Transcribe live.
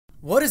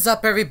What is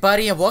up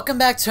everybody, and welcome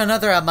back to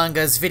another Among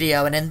Us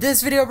video, and in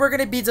this video we're going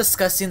to be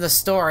discussing the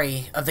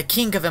story of the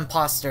King of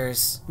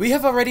Impostors. We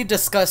have already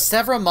discussed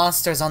several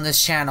monsters on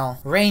this channel,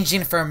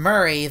 ranging from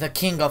Murray, the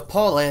King of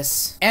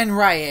Polis, and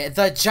Riot,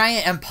 the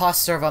giant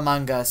imposter of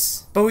Among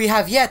Us. But we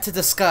have yet to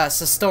discuss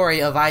the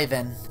story of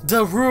Ivan,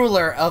 the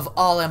ruler of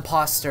all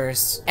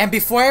imposters. And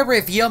before I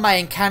reveal my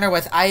encounter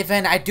with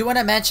Ivan, I do want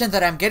to mention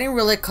that I'm getting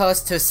really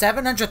close to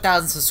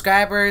 700,000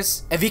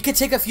 subscribers. If you could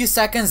take a few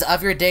seconds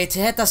of your day to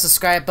hit the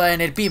subscribe button,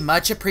 it'd be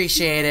much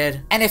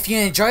appreciated. And if you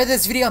enjoyed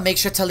this video, make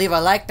sure to leave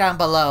a like down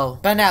below.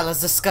 But now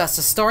let's discuss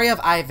the story of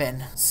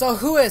Ivan. So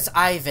who is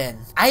Ivan?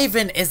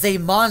 Ivan is a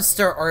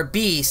monster or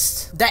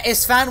beast that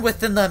is found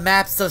within the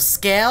maps of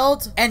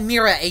Skeld and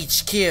Mira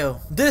HQ.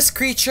 This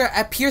creature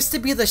appears to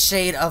be the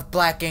shade of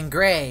black and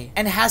gray,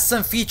 and has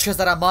some features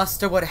that a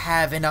monster would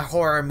have in a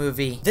horror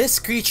movie. This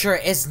creature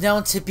is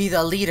known to be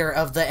the leader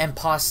of the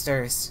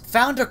imposters,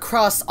 found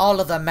across all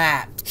of the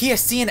map. He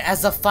is seen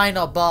as the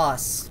final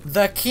boss,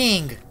 the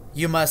king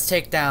you must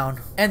take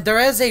down. And there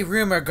is a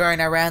rumor going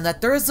around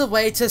that there is a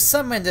way to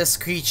summon this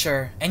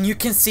creature, and you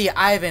can see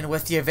Ivan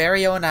with your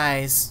very own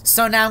eyes.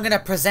 So now I'm gonna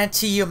present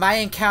to you my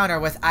encounter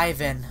with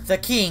Ivan, the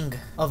king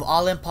of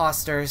all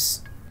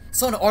imposters.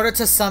 So in order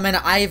to summon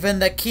Ivan,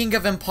 the King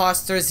of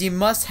Impostors, you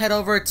must head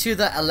over to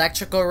the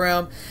electrical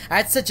room.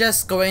 I'd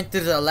suggest going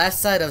through the left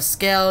side of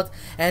Skeld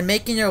and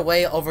making your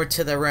way over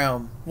to the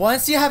room.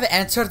 Once you have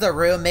entered the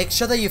room, make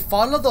sure that you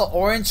follow the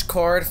orange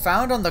cord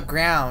found on the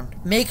ground.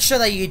 Make sure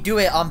that you do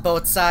it on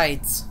both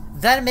sides.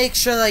 Then make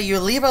sure that you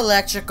leave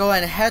electrical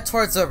and head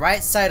towards the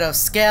right side of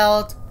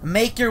Skeld.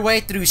 Make your way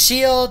through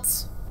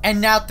shields, and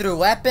now through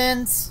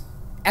weapons.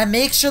 And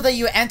make sure that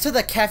you enter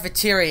the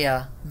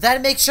cafeteria.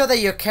 Then make sure that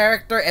your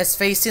character is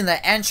facing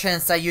the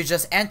entrance that you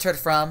just entered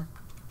from.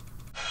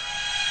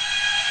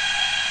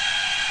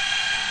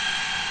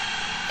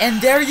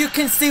 And there you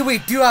can see we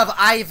do have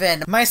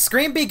Ivan. My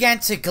screen began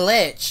to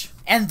glitch.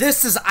 And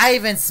this is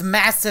Ivan's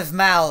massive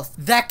mouth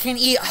that can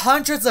eat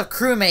hundreds of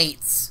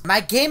crewmates.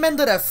 My game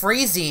ended up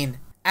freezing.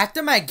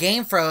 After my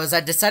game froze, I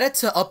decided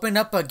to open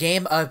up a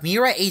game of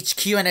Mira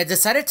HQ, and I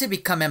decided to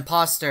become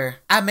imposter.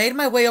 I made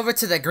my way over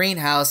to the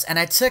greenhouse and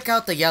I took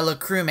out the yellow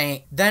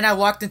crewmate. Then I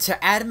walked into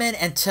admin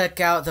and took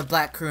out the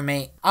black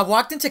crewmate. I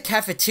walked into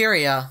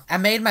cafeteria. I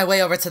made my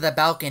way over to the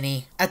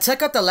balcony. I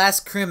took out the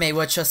last crewmate,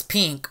 which was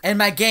pink, and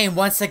my game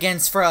once again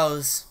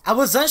froze. I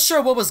was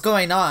unsure what was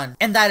going on,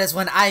 and that is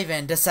when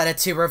Ivan decided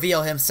to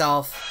reveal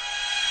himself.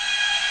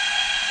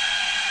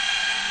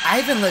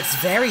 Ivan looks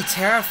very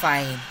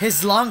terrifying.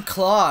 His long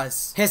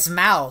claws, his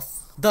mouth,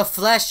 the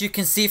flesh you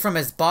can see from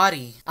his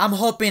body. I'm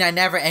hoping I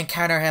never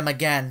encounter him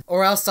again,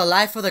 or else the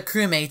life of the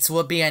crewmates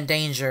will be in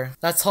danger.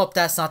 Let's hope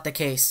that's not the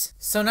case.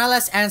 So now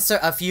let's answer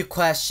a few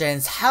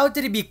questions. How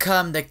did he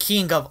become the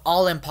king of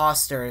all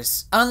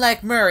imposters?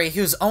 Unlike Murray,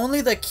 who's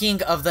only the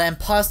king of the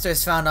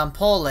imposters found on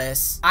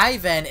Polis,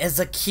 Ivan is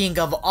the king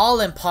of all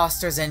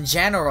imposters in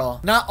general.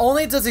 Not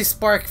only does he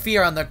spark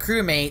fear on the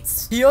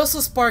crewmates, he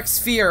also sparks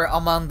fear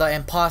among the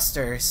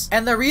imposters.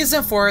 And the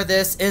reason for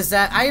this is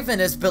that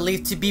Ivan is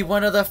believed to be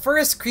one of the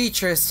first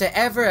creatures to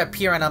ever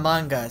appear in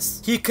Among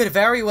Us. He could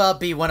very well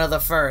be one of the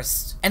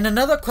first. And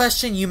another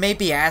question you may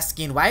be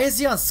asking, why is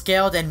he on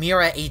Skeld and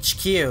Mira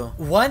HQ?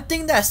 One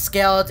thing that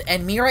Skeld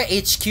and Mira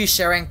HQ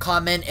share in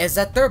common is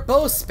that they're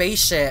both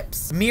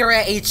spaceships.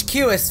 Mira HQ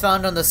is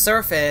found on the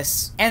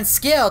surface, and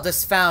Skeld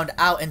is found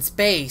out in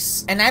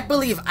space. And I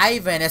believe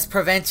Ivan is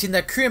preventing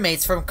the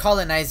crewmates from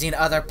colonizing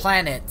other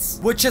planets,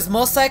 which is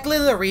most likely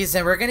the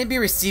reason we're going to be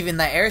receiving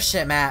the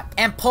airship map.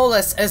 And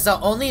Polis is the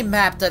only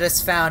map that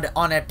is found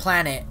on a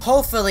planet.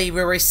 Hopefully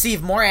we'll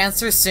receive more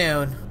answers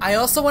soon. I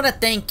also want to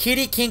thank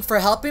Kitty King for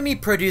helping me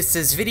produce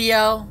this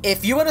video.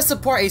 If you want to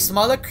support a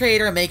smaller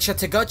creator, make sure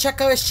to go check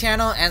out his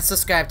channel and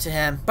subscribe to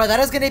him. But that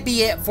is going to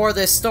be it for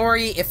this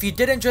story. If you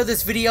did enjoy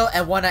this video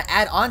and want to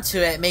add on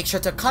to it, make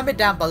sure to comment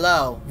down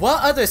below.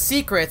 What other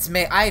secrets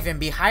may Ivan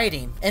be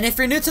hiding? And if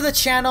you're new to the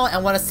channel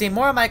and want to see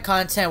more of my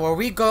content where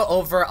we go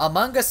over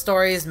Among Us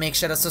stories, make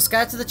sure to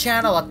subscribe to the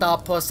channel with all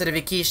post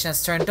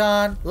notifications turned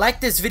on.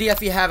 Like this video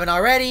if you haven't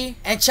already,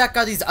 and check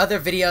out these other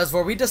videos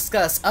where we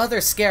discuss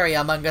other scary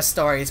Among Us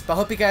stories. But I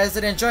hope you guys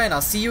did enjoy, and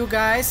I'll see you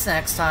guys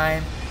next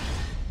time.